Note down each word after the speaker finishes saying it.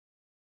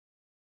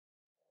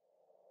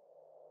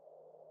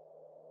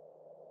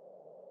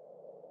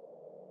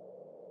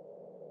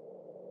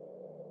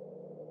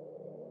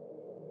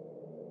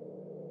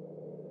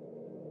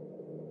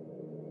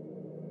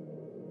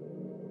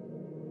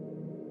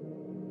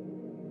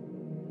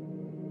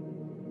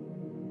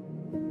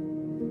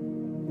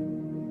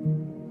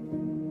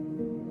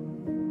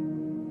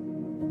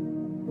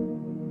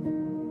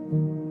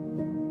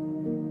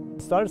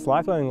started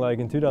slacklining like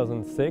in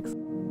 2006.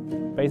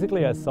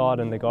 Basically, I saw it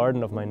in the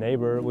garden of my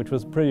neighbor, which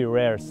was a pretty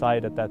rare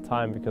sight at that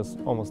time because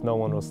almost no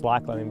one was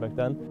slacklining back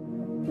then.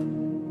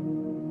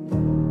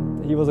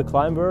 He was a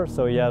climber,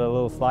 so he had a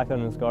little slackline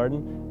in his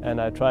garden,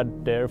 and I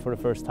tried there for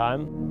the first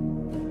time.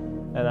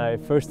 And I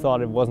first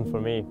thought it wasn't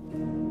for me.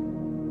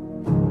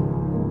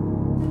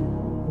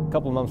 A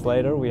couple months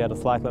later, we had a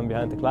slackline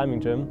behind the climbing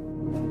gym.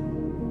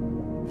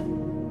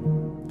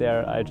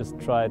 There I just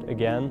tried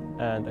again,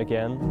 and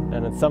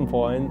at some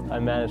point I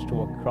managed to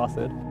walk across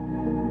it.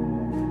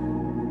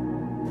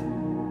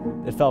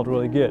 It felt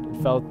really good.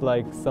 It felt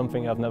like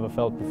something I've never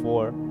felt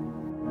before.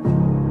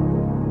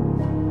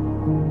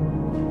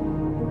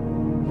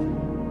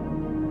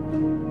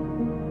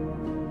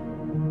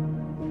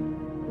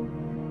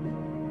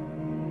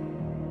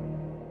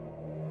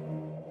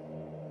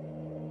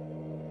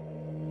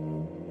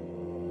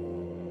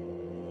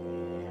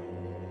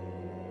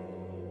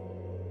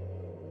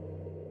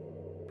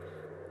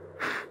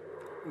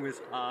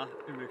 USA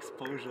im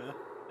Exposure,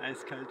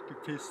 eiskalt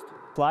gepisst.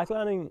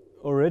 Slacklining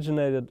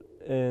originated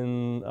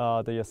in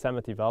the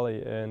Yosemite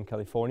Valley in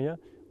California,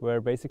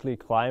 where basically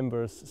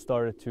climbers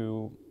started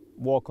to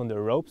walk on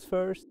their ropes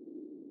first.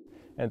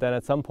 And then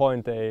at some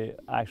point they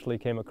actually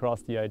came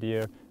across the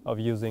idea of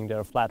using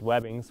their flat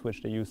webbings,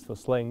 which they used for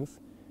slings,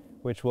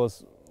 which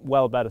was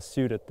well better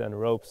suited than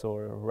ropes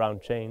or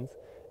round chains.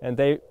 And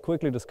they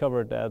quickly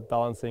discovered that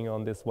balancing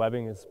on this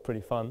webbing is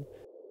pretty fun.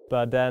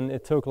 But then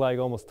it took like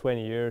almost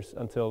 20 years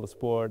until the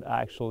sport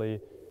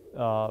actually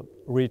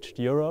reached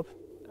Europe.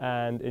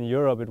 And in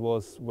Europe it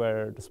was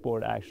where the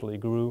sport actually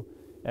grew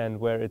and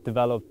where it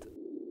developed.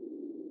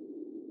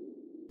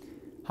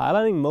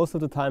 Highlining most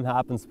of the time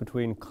happens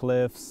between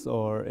cliffs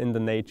or in the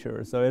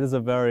nature, so it is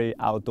a very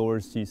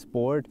outdoorsy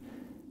sport.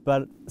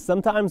 But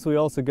sometimes we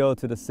also go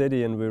to the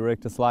city and we rig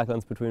the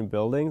slacklines between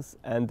buildings,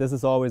 and this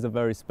is always a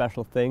very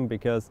special thing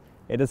because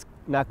it is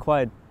not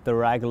quite the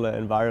regular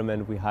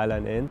environment we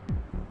highline in.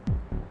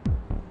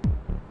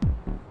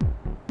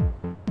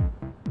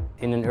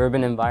 In an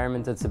urban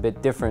environment, it's a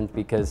bit different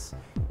because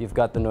you've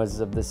got the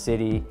noises of the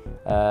city,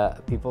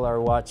 people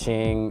are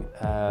watching,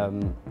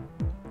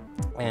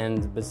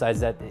 and besides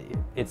that,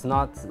 it's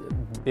not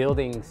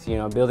buildings, you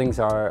know, buildings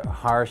are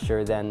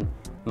harsher than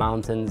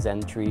mountains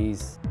and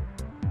trees.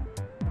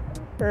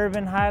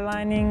 Urban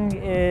highlining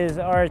is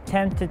our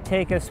attempt to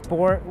take a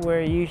sport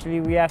where usually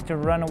we have to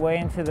run away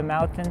into the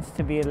mountains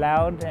to be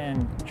allowed,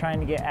 and trying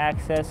to get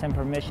access and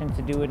permission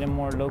to do it in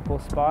more local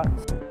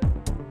spots.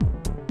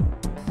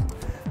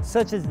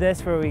 Such as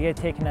this, where we get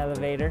to take an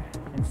elevator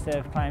instead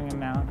of climbing a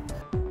mountain.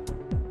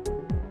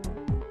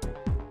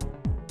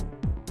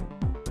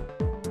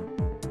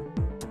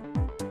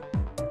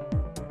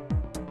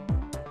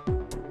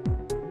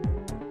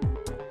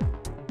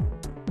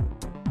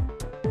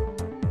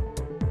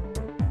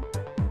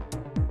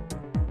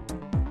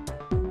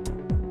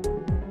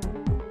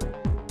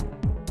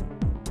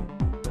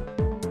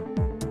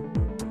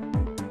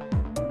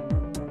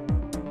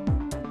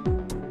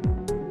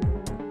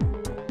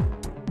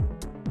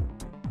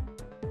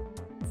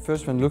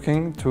 First, when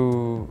looking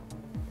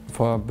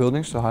for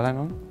buildings to highline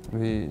on,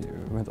 we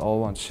went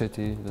all around the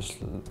city,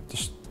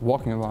 just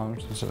walking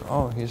around and said,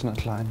 oh, here's a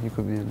nice line, he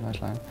could be a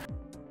nice line.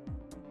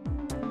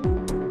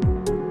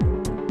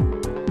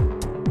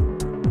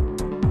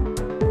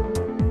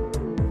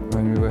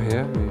 When we were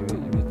here,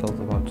 we thought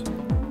about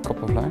a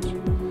couple of lines,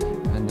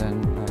 and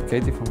then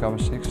Katie from Gamma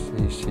 6,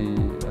 she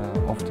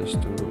offered us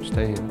to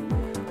stay here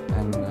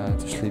and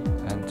to sleep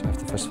and to have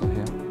the festival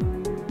here.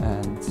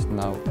 And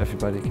now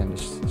everybody can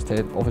just stay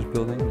at the office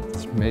building.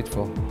 It's made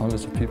for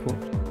hundreds of people.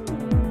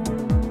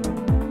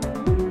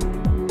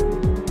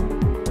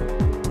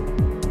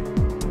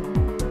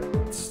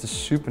 It's just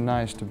super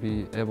nice to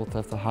be able to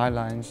have the high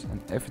lines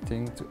and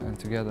everything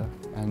together,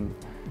 and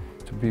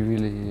to be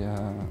really,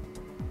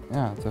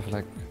 yeah, to have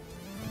like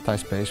a tight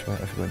space where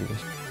everybody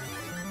is.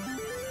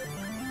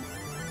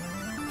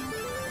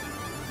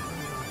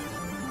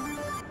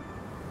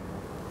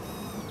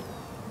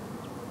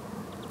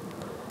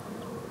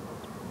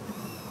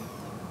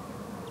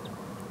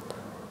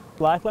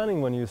 Slacklining,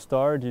 when you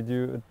start, you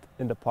do it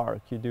in the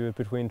park. You do it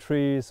between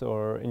trees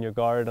or in your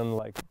garden,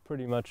 like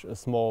pretty much a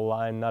small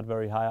line, not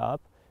very high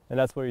up. And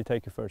that's where you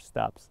take your first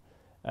steps.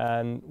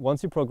 And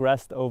once you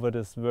progressed over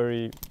this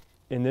very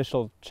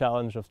initial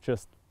challenge of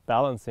just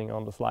balancing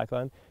on the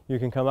slackline, you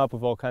can come up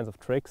with all kinds of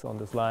tricks on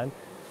this line.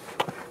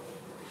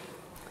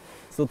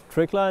 So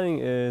tricklining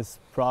is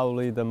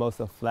probably the most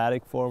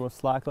athletic form of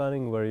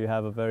slacklining, where you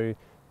have a very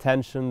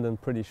tensioned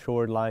and pretty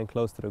short line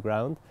close to the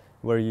ground,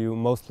 where you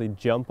mostly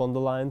jump on the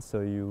line,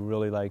 so you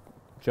really like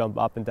jump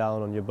up and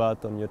down on your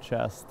butt, on your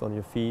chest, on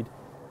your feet,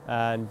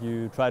 and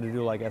you try to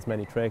do like as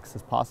many tricks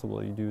as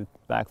possible. You do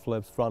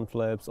backflips, front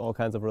flips, all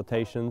kinds of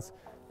rotations,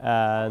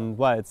 and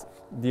well, it's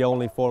the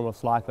only form of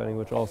slacklining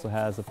which also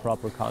has a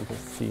proper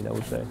contest scene, I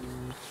would say.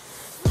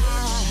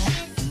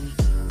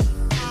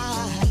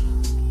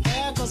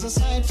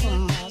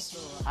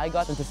 I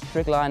got into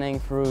tricklining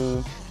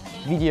through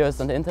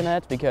videos on the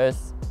internet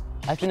because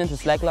I've been into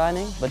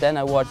slacklining, but then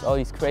I watched all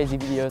these crazy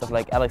videos of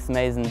like Alex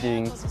Mason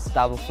doing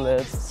double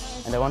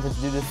flips, and I wanted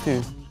to do this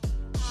too.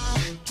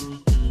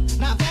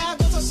 Now there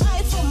goes a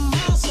sight from my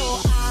soul.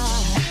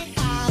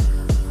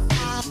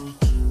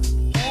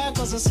 There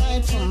goes a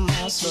sight from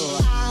my soul.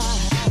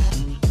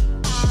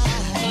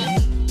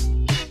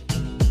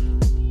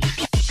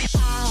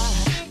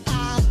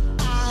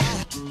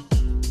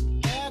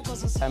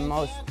 I'm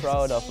most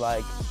proud of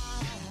like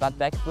butt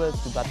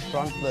backflip to butt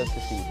front flip to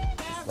feet.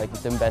 It's like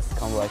the best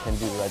combo I can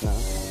do right now.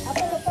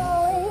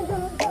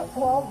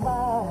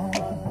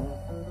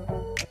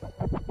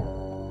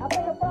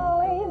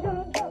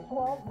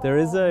 There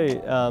is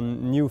a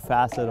new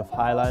facet of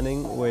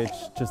highlining which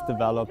just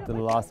developed in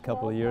the last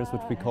couple of years,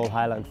 which we call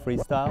Highline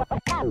freestyle.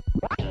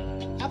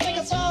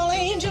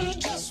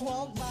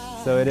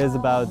 So it is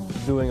about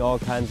doing all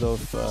kinds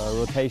of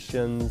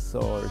rotations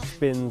or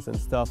spins and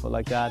stuff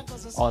like that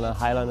on a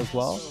highline as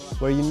well,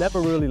 where you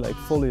never really like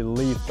fully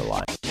leave the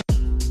line.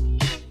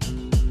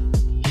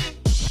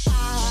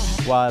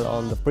 While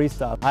on the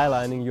freestyle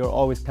highlining, you're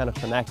always kind of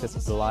connected to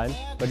the line,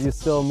 but you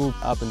still move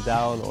up and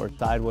down or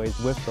sideways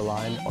with the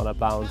line on a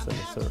bounce and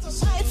a surf.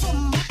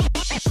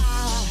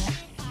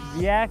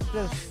 The act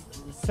of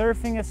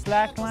surfing a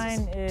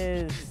slackline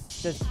is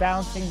just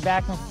bouncing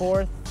back and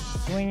forth,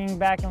 swinging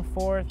back and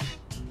forth.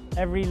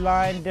 Every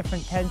line,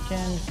 different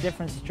tensions,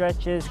 different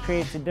stretches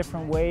creates a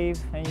different wave,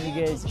 and you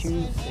get to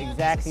choose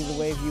exactly the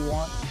wave you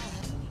want.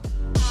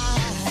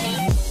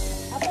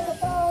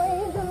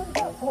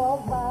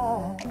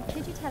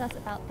 Could you tell us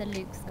about the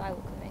Luke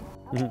Skywalker thing?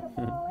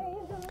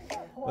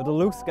 Well, the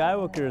Luke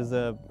Skywalker is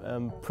a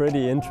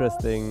pretty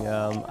interesting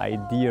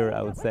idea,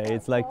 I would say.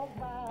 It's like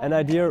an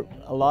idea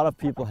a lot of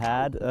people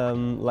had,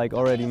 like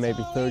already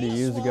maybe 30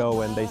 years ago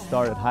when they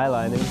started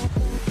highlining.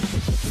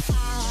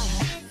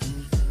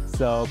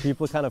 So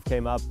people kind of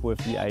came up with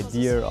the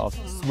idea of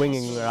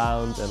swinging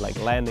around and like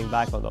landing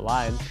back on the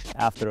line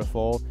after a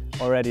fall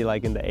already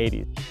like in the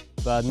 80s.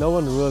 But no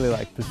one really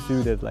like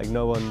pursued it, like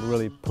no one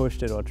really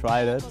pushed it or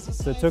tried it.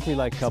 So it took me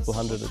like a couple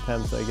hundred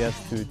attempts, I guess,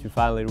 to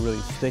finally really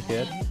stick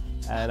it.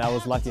 And I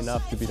was lucky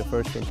enough to be the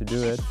first one to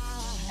do it.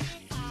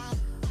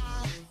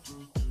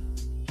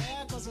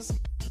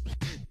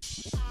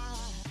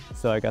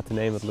 So I got to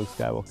name it Luke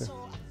Skywalker.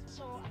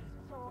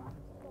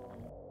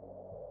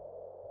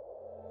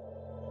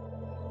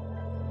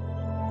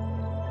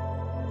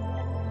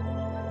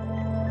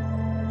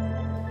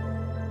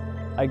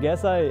 I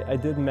guess I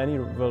did many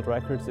world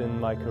records in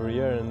my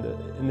career, and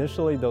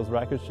initially those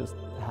records just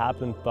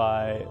happened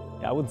by,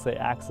 I wouldn't say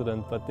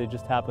accident, but they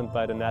just happened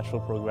by the natural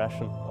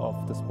progression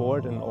of the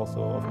sport and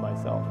also of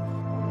myself.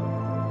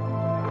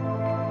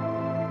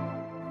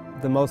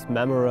 The most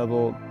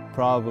memorable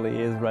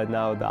probably is right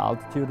now the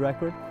altitude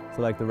record,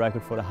 so like the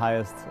record for the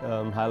highest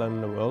highline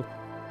in the world,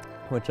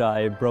 which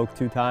I broke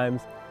 2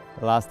 times.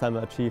 The last time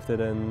I achieved it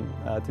in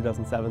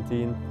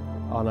 2017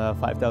 on a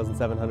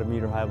 5,700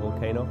 meter high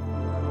volcano.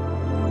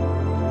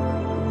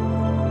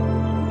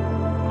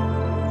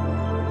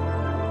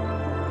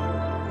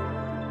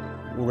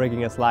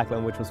 Rigging a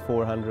slackline which was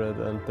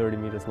 430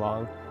 meters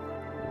long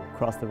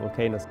across the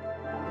volcanoes.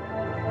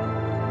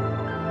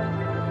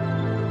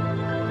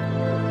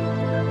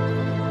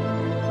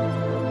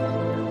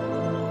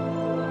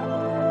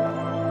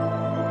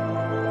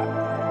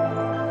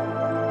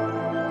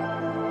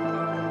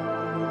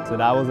 So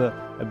that was a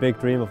big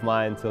dream of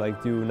mine to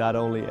like do not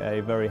only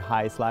a very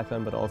high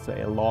slackline but also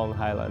a long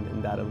highline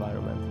in that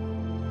environment.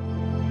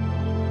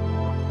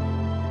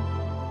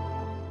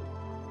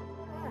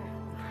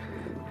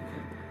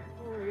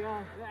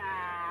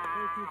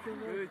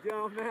 Good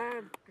job,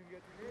 man.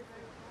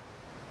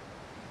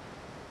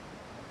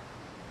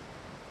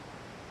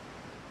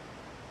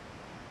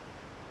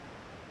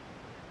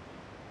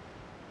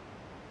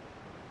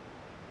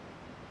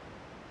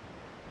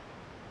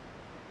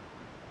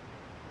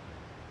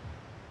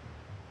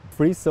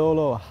 Free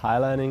solo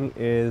highlining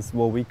is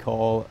what we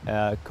call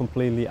a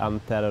completely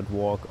untethered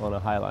walk on a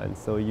highline.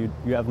 So you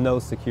have no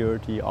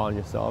security on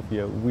yourself,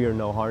 you wear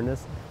no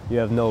harness, you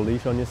have no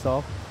leash on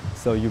yourself,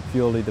 so you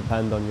purely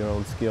depend on your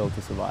own skill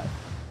to survive.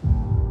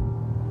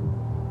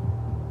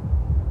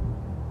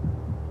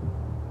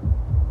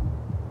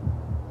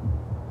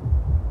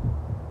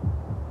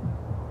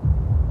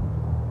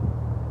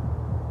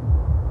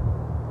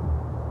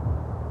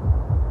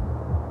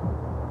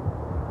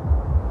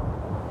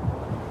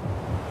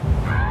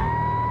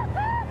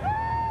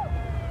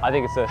 I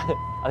think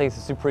it's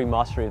a supreme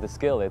mastery of the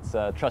skill. It's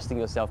trusting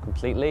yourself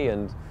completely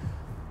and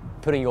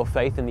putting your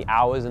faith in the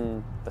hours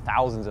and the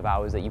thousands of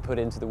hours that you put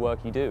into the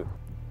work you do.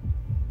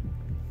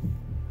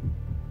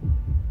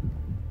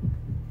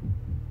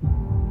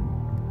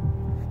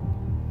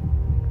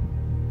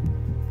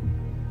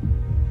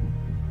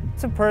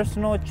 It's a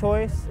personal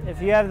choice.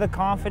 If you have the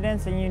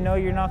confidence and you know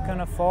you're not going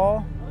to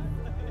fall,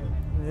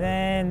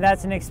 then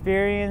that's an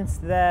experience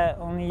that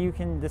only you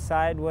can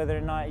decide whether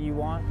or not you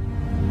want.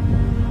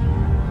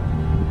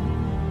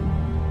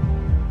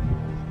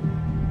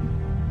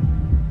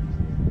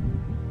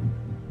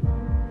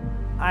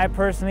 I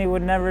personally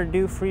would never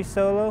do free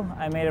solo.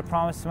 I made a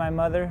promise to my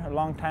mother a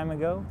long time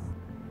ago.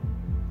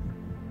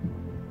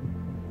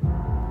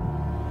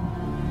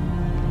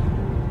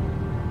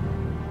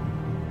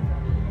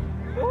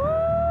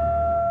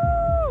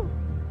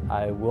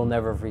 I will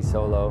never free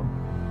solo,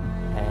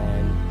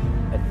 and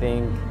I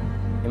think,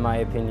 in my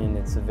opinion,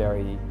 it's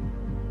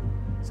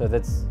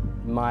it's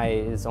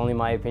only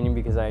my opinion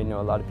because I know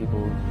a lot of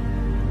people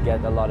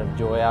get a lot of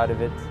joy out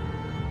of it.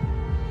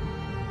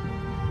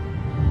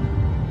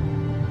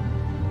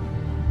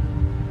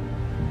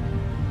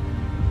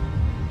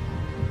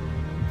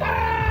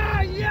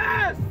 Ah,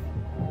 yes!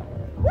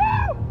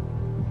 Woo!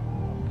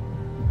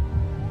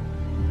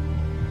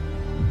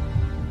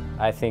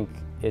 I think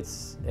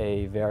it's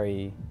a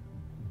very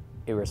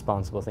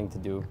irresponsible thing to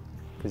do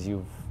because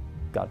you've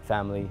got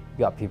family, you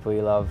got people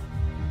you love.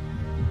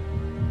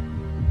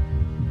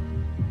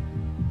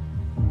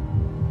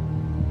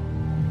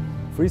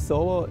 Free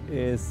solo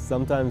is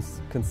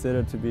sometimes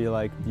considered to be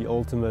like the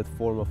ultimate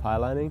form of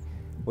highlining,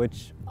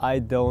 which I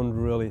don't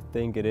really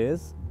think it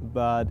is,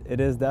 but it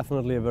is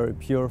definitely a very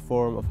pure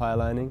form of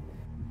highlining.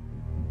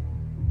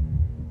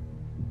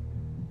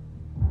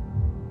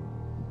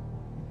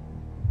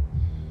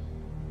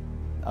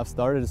 I've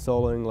started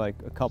soloing like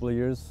a couple of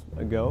years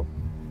ago,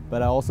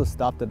 but I also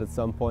stopped it at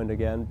some point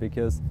again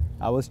because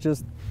I was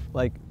just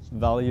like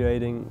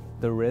evaluating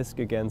the risk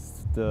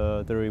against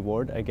the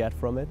reward I get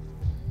from it.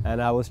 And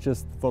I was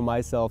just, for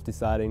myself,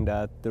 deciding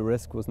that the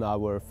risk was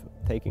not worth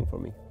taking for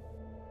me.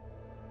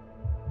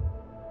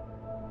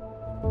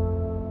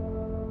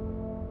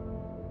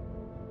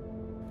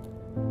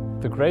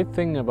 The great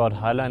thing about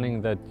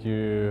highlining that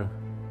you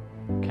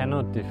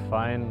cannot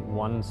define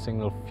one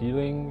single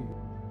feeling.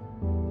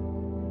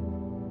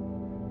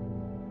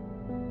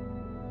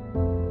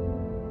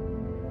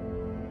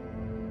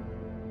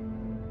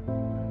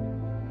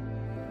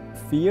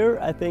 Fear,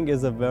 I think,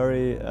 is a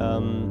very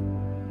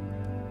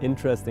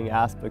interesting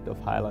aspect of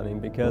highlining,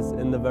 because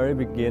in the very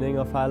beginning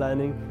of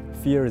highlining,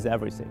 fear is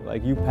everything.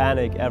 Like, you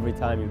panic every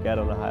time you get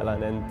on a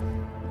highline,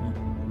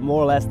 and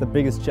more or less the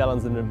biggest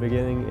challenge in the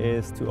beginning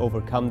is to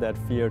overcome that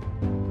fear.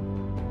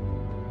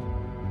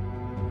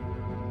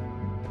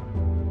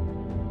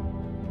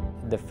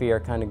 The fear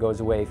kind of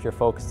goes away if you're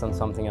focused on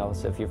something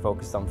else. If you're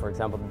focused on, for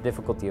example, the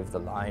difficulty of the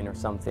line or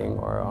something,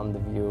 or on the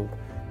view,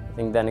 I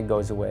think then it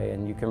goes away,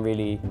 and you can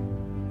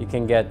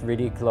get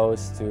really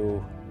close to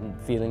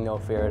feeling no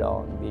fear at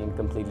all and being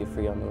completely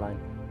free on the line.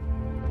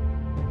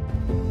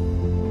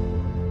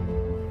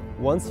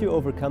 Once you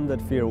overcome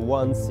that fear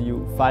once,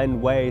 you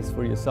find ways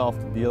for yourself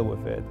to deal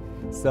with it.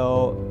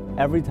 So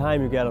every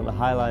time you get on a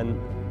highline,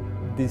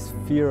 this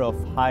fear of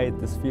height,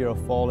 this fear of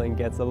falling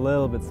gets a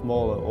little bit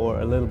smaller or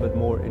a little bit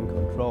more in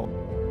control.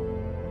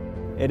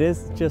 It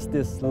is just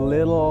this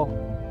little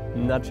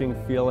nudging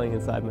feeling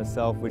inside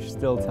myself which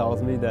still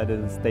tells me that it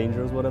is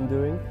dangerous what I'm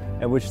doing,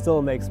 and which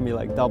still makes me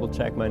like double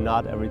check my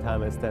knot every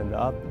time I stand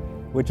up,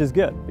 which is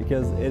good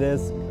because it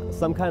is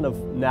some kind of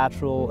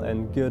natural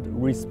and good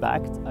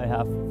respect I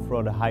have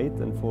for the height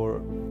and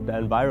for the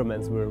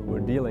environments we're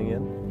dealing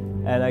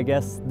in. And I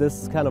guess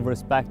this kind of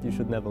respect you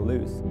should never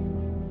lose.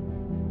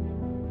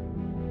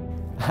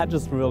 I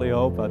just really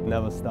hope I'd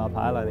never stop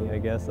highlining, I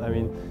guess. I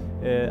mean,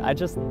 I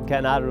just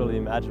cannot really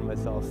imagine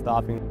myself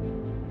stopping.